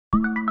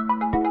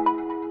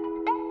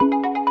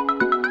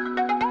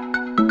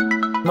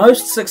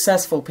Most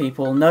successful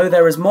people know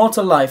there is more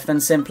to life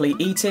than simply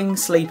eating,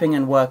 sleeping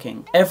and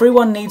working.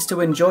 Everyone needs to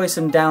enjoy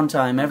some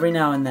downtime every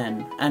now and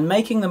then, and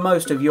making the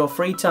most of your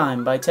free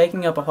time by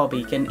taking up a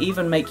hobby can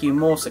even make you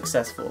more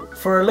successful.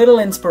 For a little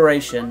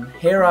inspiration,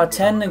 here are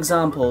 10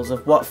 examples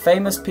of what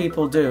famous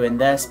people do in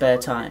their spare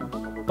time.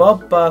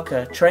 Bob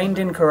Barker trained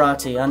in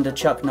karate under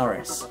Chuck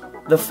Norris.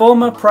 The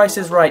former Price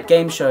is Right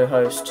game show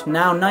host,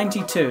 now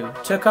 92,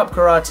 took up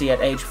karate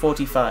at age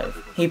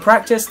 45. He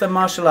practiced the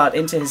martial art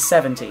into his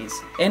 70s.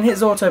 In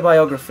his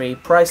autobiography,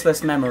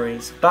 Priceless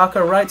Memories,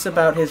 Barker writes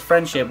about his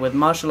friendship with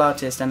martial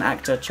artist and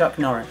actor Chuck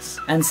Norris,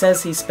 and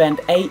says he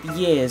spent 8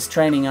 years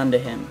training under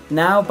him.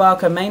 Now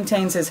Barker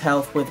maintains his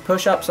health with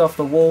push-ups off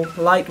the wall,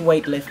 light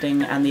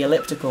weightlifting and the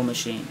elliptical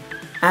machine.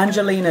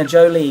 Angelina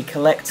Jolie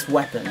collects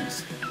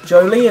weapons.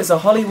 Jolie is a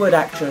Hollywood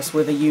actress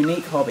with a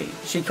unique hobby.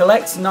 She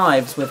collects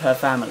knives with her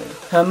family.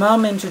 Her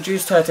mum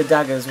introduced her to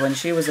daggers when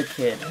she was a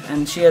kid,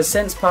 and she has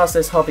since passed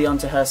this hobby on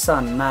to her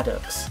son,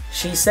 Maddox.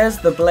 She says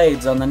the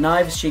blades on the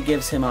knives she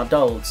gives him are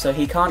dulled so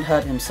he can't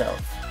hurt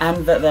himself,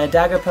 and that their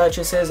dagger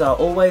purchases are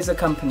always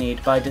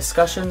accompanied by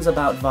discussions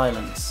about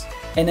violence.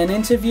 In an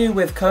interview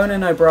with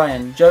Conan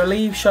O'Brien,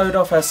 Jolie showed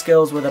off her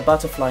skills with a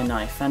butterfly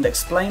knife and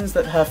explains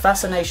that her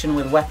fascination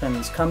with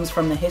weapons comes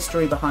from the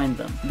history behind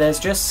them. There's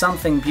just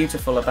something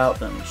beautiful about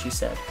them, she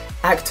said.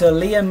 Actor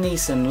Liam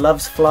Neeson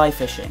loves fly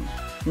fishing.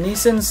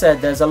 Neeson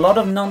said there's a lot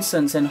of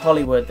nonsense in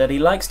Hollywood that he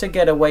likes to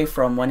get away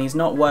from when he's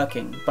not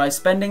working, by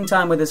spending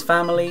time with his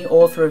family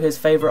or through his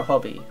favourite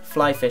hobby,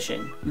 fly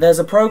fishing. There's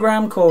a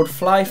program called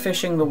Fly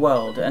Fishing the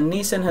World, and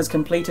Neeson has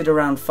completed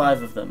around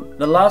 5 of them.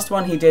 The last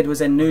one he did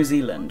was in New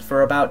Zealand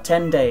for about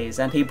 10 days,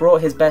 and he brought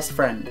his best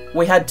friend.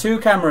 We had 2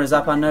 cameras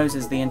up our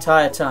noses the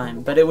entire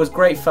time, but it was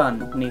great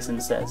fun,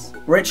 Neeson says.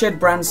 Richard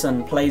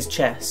Branson plays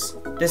chess.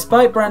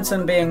 Despite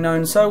Branson being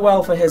known so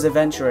well for his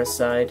adventurous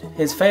side,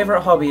 his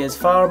favourite hobby is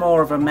far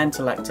more of a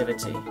mental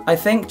activity. I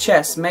think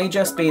chess may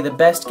just be the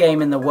best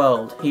game in the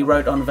world, he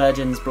wrote on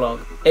Virgin's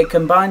blog. It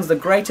combines the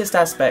greatest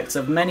aspects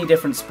of many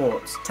different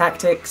sports: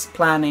 tactics,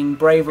 planning,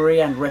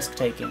 bravery and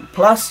risk-taking.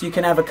 Plus, you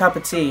can have a cup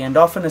of tea and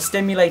often a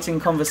stimulating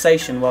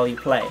conversation while you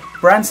play.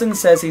 Branson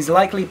says he's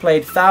likely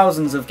played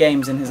thousands of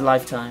games in his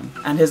lifetime,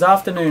 and his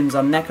afternoons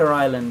on Necker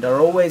Island are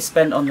always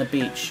spent on the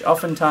beach,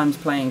 oftentimes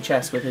playing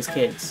chess with his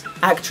kids.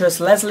 Actress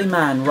Leslie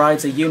Mann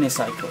rides a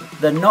unicycle.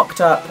 The Knocked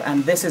Up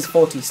and This Is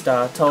 40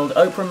 star told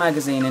Oprah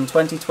magazine in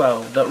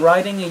 2012 that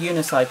riding a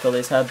unicycle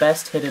is her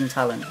best hidden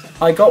talent.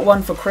 "I got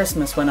one for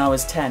Christmas when I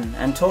was 10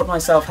 and taught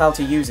myself how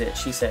to use it,"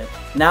 she said.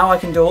 "Now I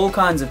can do all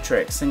kinds of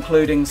tricks,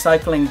 including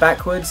cycling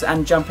backwards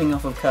and jumping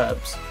off of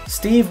curbs."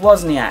 Steve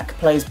Wozniak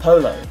plays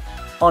polo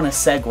on a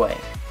Segway.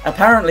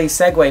 Apparently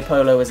Segway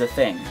polo is a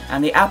thing,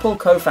 and the Apple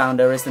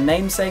co-founder is the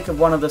namesake of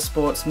one of the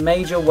sport's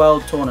major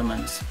world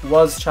tournaments,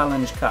 Woz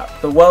Challenge Cup,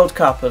 the World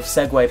Cup of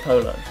Segway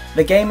polo.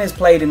 The game is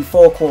played in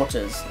 4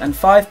 quarters, and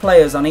 5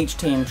 players on each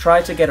team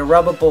try to get a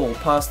rubber ball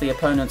past the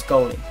opponent's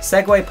goalie.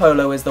 Segway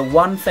polo is the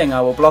one thing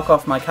I will block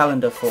off my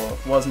calendar for,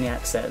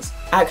 Wozniak says.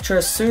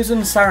 Actress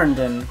Susan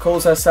Sarandon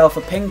calls herself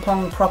a ping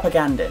pong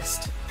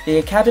propagandist. The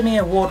Academy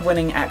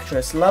Award-winning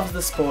actress loves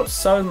the sport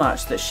so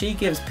much that she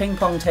gives ping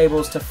pong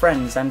tables to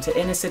friends and to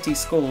inner-city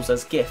schools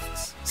as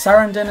gifts.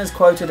 Sarandon is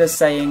quoted as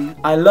saying,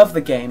 "I love the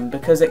game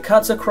because it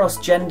cuts across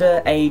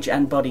gender, age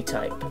and body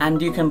type,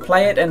 and you can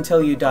play it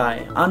until you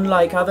die,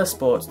 unlike other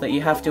sports that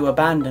you have to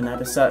abandon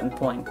at a certain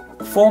point."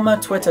 Former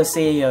Twitter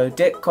CEO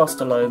Dick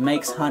Costolo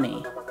makes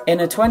honey.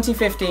 In a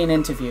 2015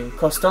 interview,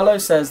 Costello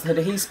says that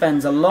he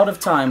spends a lot of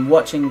time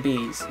watching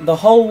bees. The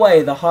whole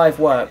way the hive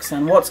works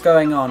and what's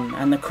going on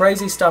and the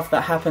crazy stuff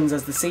that happens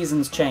as the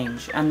seasons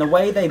change and the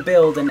way they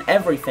build and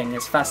everything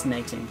is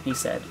fascinating, he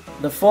said.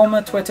 The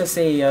former Twitter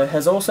CEO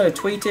has also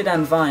tweeted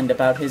and vined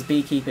about his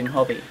beekeeping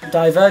hobby.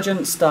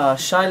 Divergent star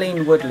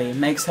Shailene Woodley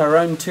makes her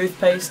own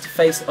toothpaste,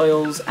 face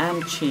oils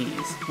and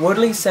cheese.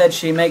 Woodley said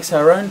she makes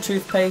her own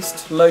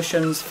toothpaste,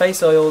 lotions,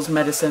 face oils,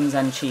 medicines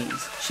and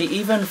cheese. She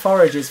even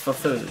forages for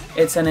food.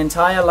 "It's an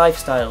entire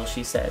lifestyle,"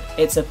 she said.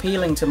 "It's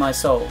appealing to my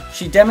soul."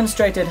 She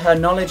demonstrated her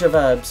knowledge of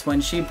herbs when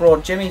she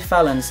brought Jimmy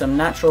Fallon some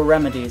natural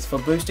remedies for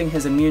boosting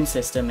his immune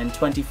system in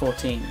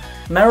 2014.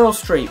 Meryl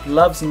Streep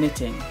loves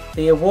knitting.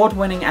 The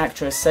award-winning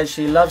actress says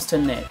she loves to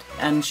knit,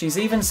 and she's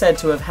even said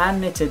to have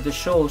hand-knitted the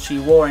shawl she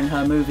wore in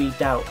her movie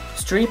Doubt.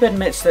 Streep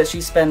admits that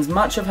she spends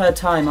much of her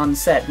time on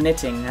set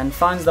knitting and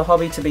finds the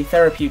hobby to be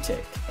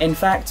therapeutic. In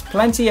fact,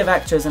 plenty of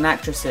actors and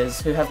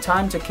actresses who have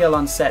time to kill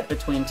on set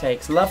between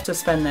takes love to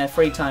spend their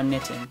free time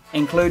knitting,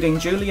 including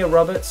Julia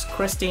Roberts,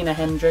 Christina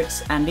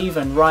Hendricks, and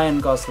even Ryan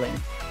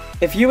Gosling.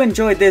 If you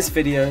enjoyed this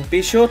video,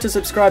 be sure to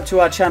subscribe to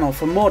our channel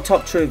for more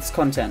Top Truths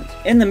content.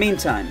 In the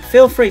meantime,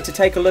 feel free to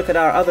take a look at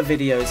our other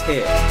videos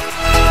here.